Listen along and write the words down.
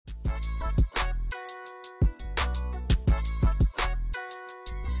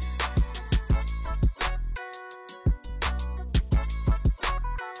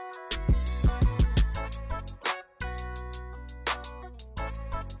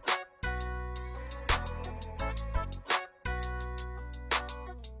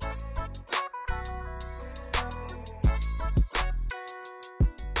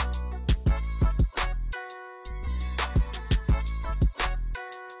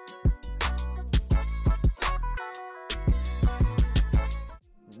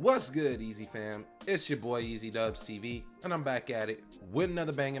What's good, Easy fam? It's your boy EazyDubsTv, and I'm back at it with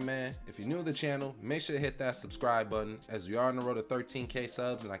another banger, man. If you're new to the channel, make sure to hit that subscribe button, as we are on the road to 13K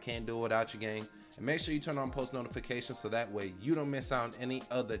subs, and I can't do it without you, gang. And make sure you turn on post notifications so that way you don't miss out on any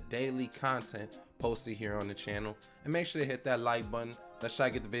other daily content posted here on the channel. And make sure to hit that like button. Let's try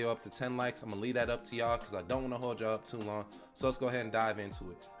to get the video up to 10 likes. I'm gonna leave that up to y'all because I don't want to hold y'all up too long. So let's go ahead and dive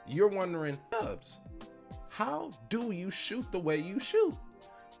into it. You're wondering, Dubs, how do you shoot the way you shoot?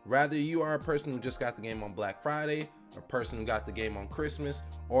 Rather you are a person who just got the game on Black Friday, a person who got the game on Christmas,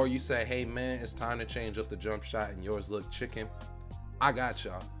 or you say, hey man, it's time to change up the jump shot and yours look chicken. I got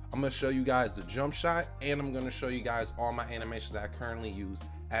y'all. I'm gonna show you guys the jump shot, and I'm gonna show you guys all my animations that I currently use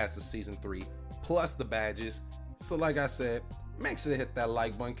as the season 3, plus the badges. So like I said, make sure to hit that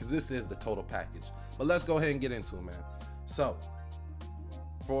like button because this is the total package. But let's go ahead and get into it, man. So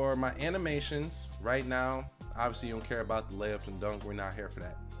for my animations right now, obviously you don't care about the layups and dunk, we're not here for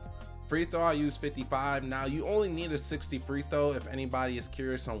that. Free throw, I use 55. Now you only need a 60 free throw if anybody is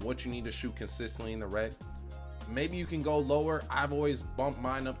curious on what you need to shoot consistently in the rec. Maybe you can go lower. I've always bumped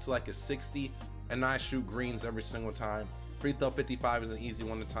mine up to like a 60 and I shoot greens every single time. Free throw 55 is an easy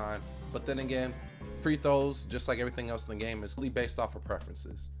one to time, but then again, free throws, just like everything else in the game, is really based off of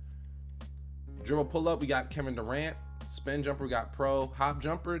preferences. Dribble pull up, we got Kevin Durant. Spin jumper, we got pro. Hop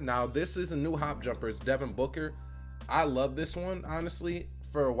jumper, now this is a new hop jumper, it's Devin Booker. I love this one, honestly.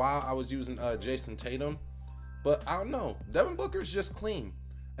 For a while I was using Jason Tatum, but I don't know, Devin Booker's just clean.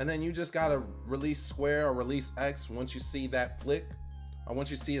 And then you just gotta release square or release X once you see that flick, or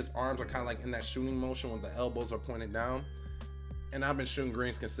once you see his arms are kind of like in that shooting motion when the elbows are pointed down. And I've been shooting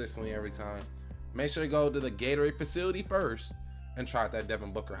greens consistently every time. Make sure you go to the Gatorade facility first and try out that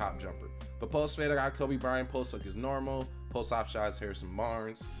Devin Booker hop jumper. But post fade, I got Kobe Bryant. Post look is normal. Post hop shot is Harrison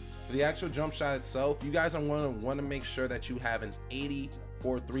Barnes. For the actual jump shot itself, you guys are want to make sure that you have an 80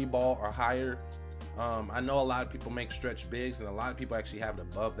 or 3 ball or higher. I know a lot of people make stretch bigs, and a lot of people actually have it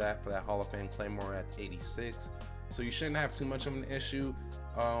above that for that Hall of Fame Claymore at 86. So you shouldn't have too much of an issue.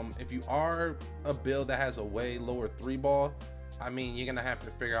 If you are a build that has a way lower 3 ball, I mean, you're gonna have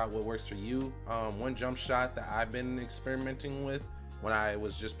to figure out what works for you. One jump shot that I've been experimenting with when I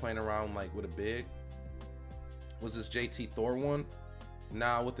was just playing around like with a big was this JT Thor one.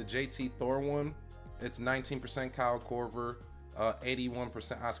 Now with the JT Thor one, it's 19% Kyle Korver,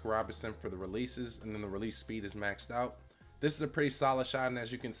 81% Oscar Robertson for the releases, and then the release speed is maxed out. This is a pretty solid shot, and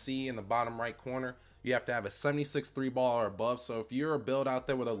as you can see in the bottom right corner, you have to have a 76 3 ball or above. So if you're a build out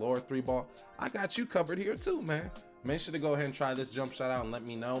there with a lower 3 ball, I got you covered here too, man. Make sure to go ahead and try this jump shot out and let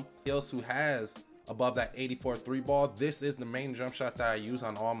me know. Else who has above that 84 3 ball, this is the main jump shot that I use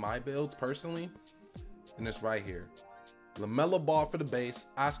on all my builds personally, and it's right here. LaMelo Ball for the base,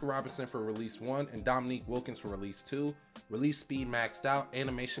 Oscar Robertson for release 1, and Dominique Wilkins for release 2. Release speed maxed out,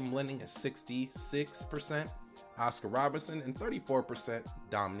 animation blending is 66% Oscar Robertson and 34%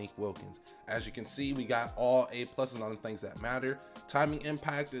 Dominique Wilkins. As you can see, we got all A+ on the things that matter. Timing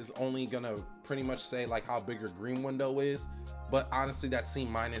impact is only gonna pretty much say like how big your green window is, but honestly that C-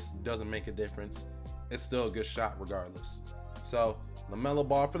 doesn't make a difference. It's still a good shot regardless. So LaMelo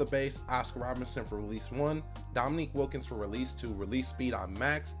Ball for the base, Oscar Robertson for release 1, Dominique Wilkins for release 2, release speed on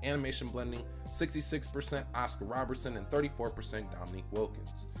max, animation blending 66% Oscar Robertson and 34% Dominique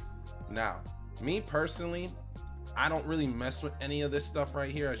Wilkins. Now, me personally, I don't really mess with any of this stuff right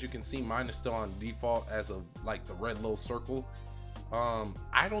here. As you can see, mine is still on default as of like the red little circle.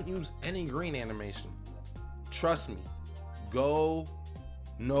 I don't use any green animation. Trust me, go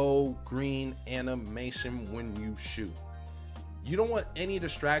no green animation when you shoot. You don't want any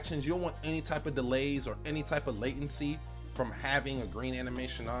distractions. You don't want any type of delays or any type of latency from having a green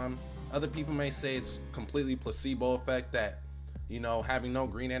animation on. Other people may say it's completely placebo effect, that, you know, having no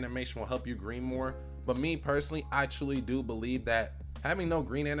green animation will help you green more. But me personally, I truly do believe that having no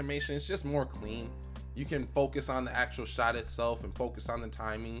green animation is just more clean. You can focus on the actual shot itself and focus on the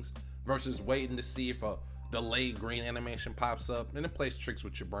timings versus waiting to see if a delayed green animation pops up, and it plays tricks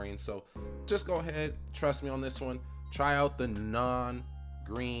with your brain. So just go ahead, trust me on this one. Try out the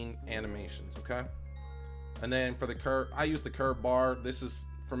non-green animations, okay? And then for the curve, I use the curve bar. This is,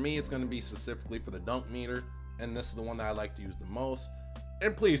 for me, it's gonna be specifically for the dunk meter, and this is the one that I like to use the most.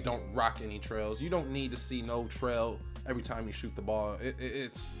 And please don't rock any trails. You don't need to see no trail every time you shoot the ball.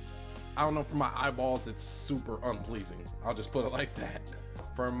 It's, I don't know, for my eyeballs, it's super unpleasing. I'll just put it like that.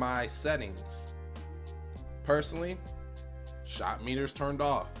 For my settings, personally, shot meters turned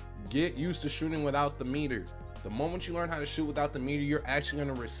off. Get used to shooting without the meter. The moment you learn how to shoot without the meter, you're actually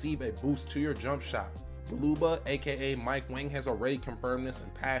going to receive a boost to your jump shot. Galuba, aka Mike Wang, has already confirmed this in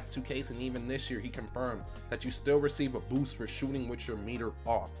past 2Ks, and even this year he confirmed that you still receive a boost for shooting with your meter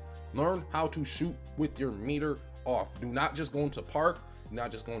off. Learn how to shoot with your meter off. Do not just go into park, do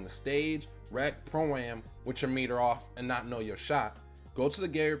not just go on the stage, rec, pro-am with your meter off and not know your shot. Go to the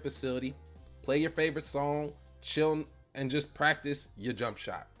Gary facility, play your favorite song, chill, and just practice your jump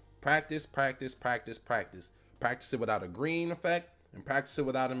shot. Practice, practice, practice, practice. Practice it without a green effect and practice it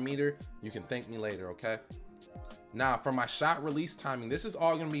without a meter. You can thank me later, okay? Now, for my shot release timing, this is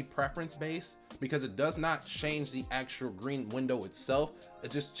all gonna be preference based because it does not change the actual green window itself.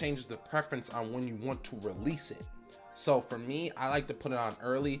 It just changes the preference on when you want to release it. So for me, I like to put it on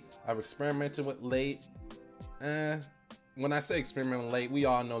early. I've experimented with late. When I say experimental late, we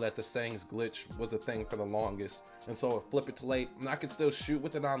all know that the sayings glitch was a thing for the longest. And so I'll flip it to late. And I could still shoot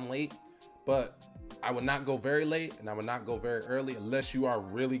with it on late, but I would not go very late and I would not go very early unless you are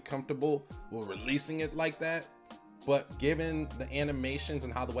really comfortable with releasing it like that. But given the animations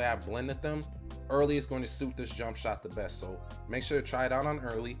and how the way I blended them, early is going to suit this jump shot the best. So make sure to try it out on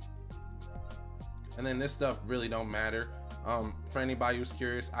early. And then this stuff really don't matter. For anybody who's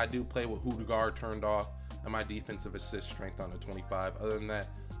curious, I do play with who to guard turned off and my defensive assist strength on the 25. Other than that,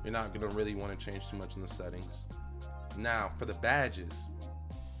 you're not gonna really want to change too much in the settings. Now for the badges,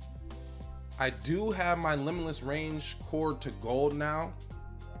 I do have my limitless range cord to gold now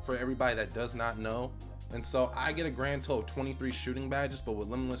for everybody that does not know. And so I get a grand total of 23 shooting badges, but with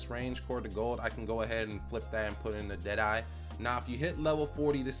limitless range cord to gold, I can go ahead and flip that and put it in the Deadeye. Now, if you hit level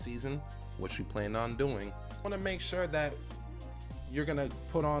 40 this season, which we plan on doing, I want to make sure that you're gonna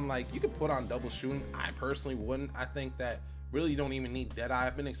put on, like, you could put on double shooting. I personally wouldn't. I think that really you don't even need Deadeye.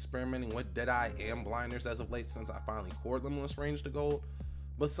 I've been experimenting with Deadeye and blinders as of late since I finally cored limitless range to gold.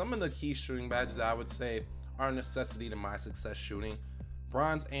 But some of the key shooting badges that I would say are a necessity to my success shooting.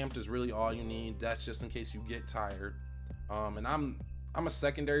 Bronze amped is really all you need. That's just in case you get tired. And I'm a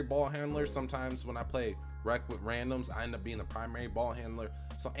secondary ball handler. Sometimes when I play rec with randoms, I end up being the primary ball handler.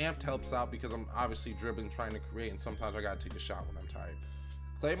 So amped helps out because I'm obviously dribbling, trying to create, and sometimes I gotta take a shot when I'm tired.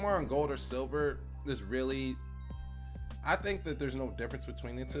 Claymore on gold or silver is really, I think that there's no difference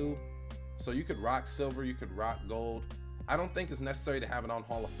between the two. So you could rock silver, you could rock gold. I don't think it's necessary to have it on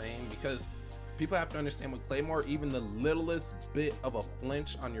Hall of Fame because people have to understand with Claymore, even the littlest bit of a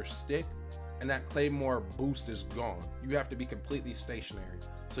flinch on your stick and that Claymore boost is gone. You have to be completely stationary.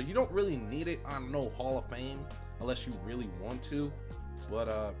 So you don't really need it on no Hall of Fame unless you really want to.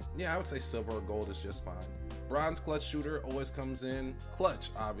 But yeah, I would say silver or gold is just fine. Bronze clutch shooter always comes in clutch,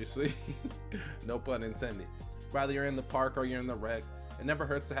 obviously. No pun intended. Whether you're in the park or you're in the rec, it never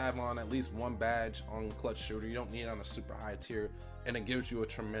hurts to have on at least one badge on clutch shooter. You don't need it on a super high tier, and it gives you a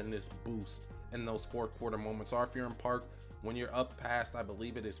tremendous boost in those fourth quarter moments. Or if you're in park, when you're up past, I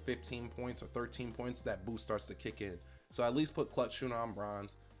believe it is 15 points or 13 points, that boost starts to kick in. So at least put clutch shooter on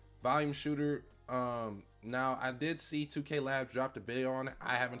bronze. Volume shooter, now I did see 2K Labs dropped a video on it.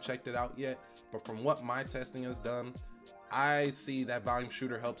 I haven't checked it out yet, but from what my testing has done, I see that volume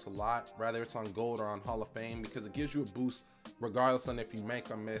shooter helps a lot, whether it's on gold or on Hall of Fame, because it gives you a boost regardless on if you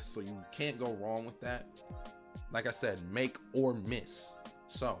make or miss, so you can't go wrong with that. Like I said, make or miss.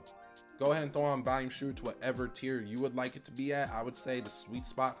 So go ahead and throw on volume shooter to whatever tier you would like it to be at. I would say the sweet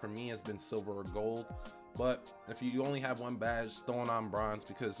spot for me has been silver or gold, but if you only have one badge, throw it on bronze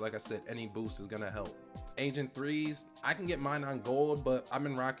because like I said, any boost is gonna help. Agent 3s, I can get mine on gold, but I've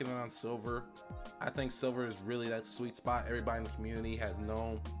been rocking it on silver. I think silver is really that sweet spot. Everybody in the community has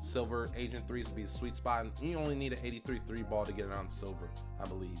known silver Agent 3s to be a sweet spot, and you only need an 83 3 ball to get it on silver, I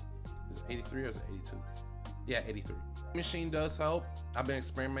believe. Is it 83 or is it 82? Yeah, 83. Machine does help. I've been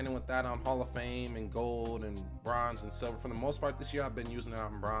experimenting with that on Hall of Fame and gold and bronze and silver. For the most part this year, I've been using it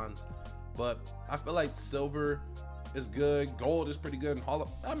on bronze, but I feel like silver is good, gold is pretty good, and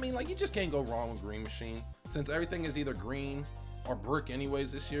I mean, like, you just can't go wrong with Green Machine since everything is either green or brick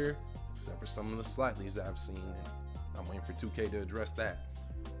anyways this year, except for some of the slightlies that I've seen, and I'm waiting for 2K to address that.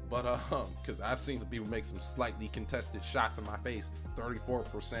 But because I've seen some people make some slightly contested shots in my face,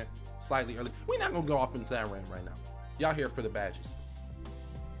 34%, slightly early. We're not gonna go off into that rant right now. Y'all here for the badges.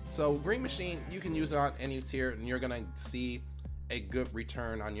 So Green Machine, you can use it on any tier, and you're gonna see a good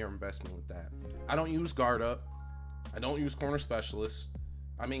return on your investment with that. I don't use guard up. I don't use corner specialist.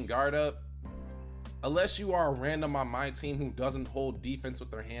 I mean, guard up, unless you are a random on my team who doesn't hold defense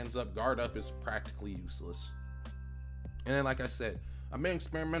with their hands up, guard up is practically useless. And then, like I said, I've been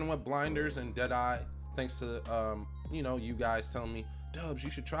experimenting with blinders and Deadeye, thanks to, you know, you guys telling me, Dubs, you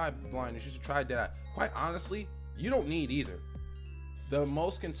should try blinders, you should try Deadeye. Quite honestly, you don't need either. The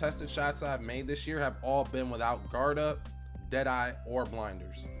most contested shots I've made this year have all been without guard up, Deadeye, or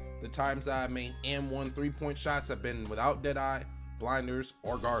blinders. The times that I made M1 3-point shots have been without deadeye, blinders,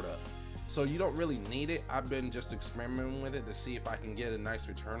 or guard up. So you don't really need it. I've been just experimenting with it to see if I can get a nice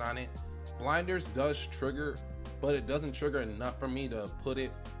return on it. Blinders does trigger, but it doesn't trigger enough for me to put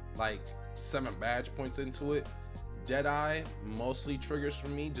it like 7 badge points into it. Deadeye mostly triggers for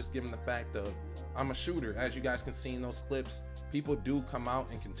me, just given the fact of I'm a shooter. As you guys can see in those clips, people do come out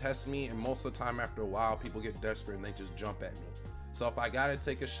and contest me, and most of the time after a while people get desperate and they just jump at me. So if I gotta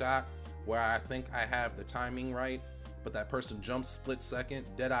take a shot where I think I have the timing right, but that person jumps split second,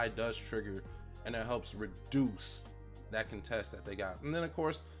 deadeye does trigger, and it helps reduce that contest that they got. And then of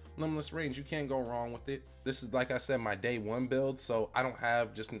course, limitless range, you can't go wrong with it. This is, like I said, my day 1 build, so I don't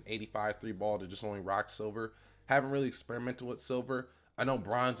have just an 85 3 ball to just only rock silver. Haven't really experimented with silver. I know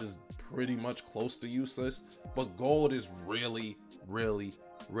bronze is pretty much close to useless, but gold is really, really,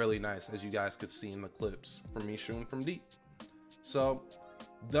 really nice, as you guys could see in the clips from me shooting from deep. So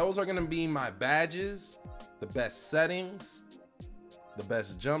those are gonna be my badges, the best settings, the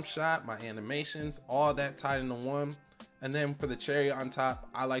best jump shot, my animations, all that tied into one. And then for the cherry on top,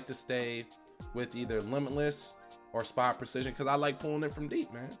 I like to stay with either limitless or spot precision, because I like pulling it from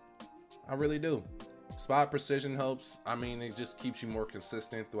deep, man. I really do. Spot precision helps. I mean, it just keeps you more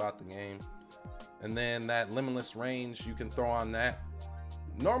consistent throughout the game. And then that limitless range, you can throw on that.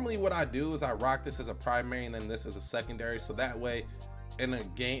 Normally what I do is I rock this as a primary and then this as a secondary, so that way in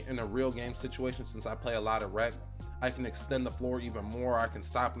a real game situation, since I play a lot of rec, I can extend the floor even more. I can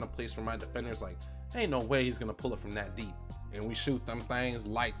stop in a place where my defender's like, ain't no way he's gonna pull it from that deep, and we shoot them things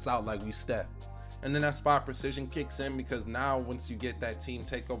lights out like we Steph. And then that spot precision kicks in, because now once you get that team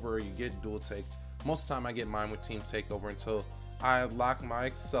takeover or you get dual take, most of the time I get mine with team takeover until I lock my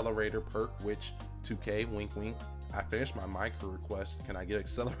accelerator perk, which 2K, wink wink, I finished my micro request. Can I get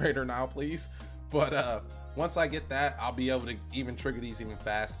accelerator now, please? But once I get that, I'll be able to even trigger these even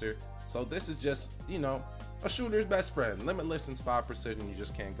faster. So this is just, you know, a shooter's best friend. Limitless and spot precision, you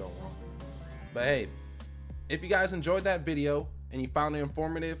just can't go wrong. But hey, if you guys enjoyed that video and you found it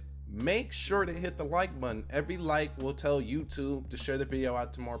informative, make sure to hit the like button. Every like will tell YouTube to share the video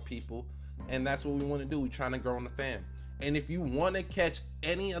out to more people, and that's what we want to do. We're trying to grow in the fam. And if you want to catch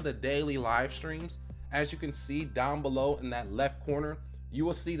any of the daily live streams, as you can see down below in that left corner, you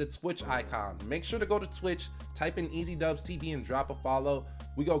will see the Twitch icon. Make sure to go to Twitch, type in EazyDubsTv and drop a follow.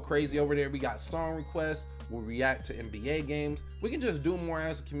 We go crazy over there. We got song requests, we'll react to NBA games. We can just do more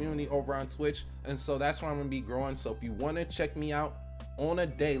as a community over on Twitch, and so that's where I'm gonna be growing. So if you wanna check me out on a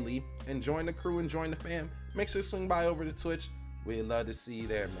daily and join the crew and join the fam, make sure to swing by over to Twitch. We'd love to see you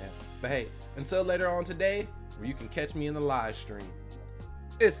there, man. But hey, until later on today, where you can catch me in the live stream,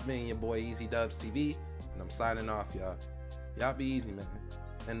 it's been your boy EazyDubsTv, and I'm signing off, y'all. Y'all be easy, man.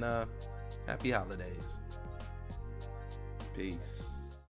 And happy holidays. Peace.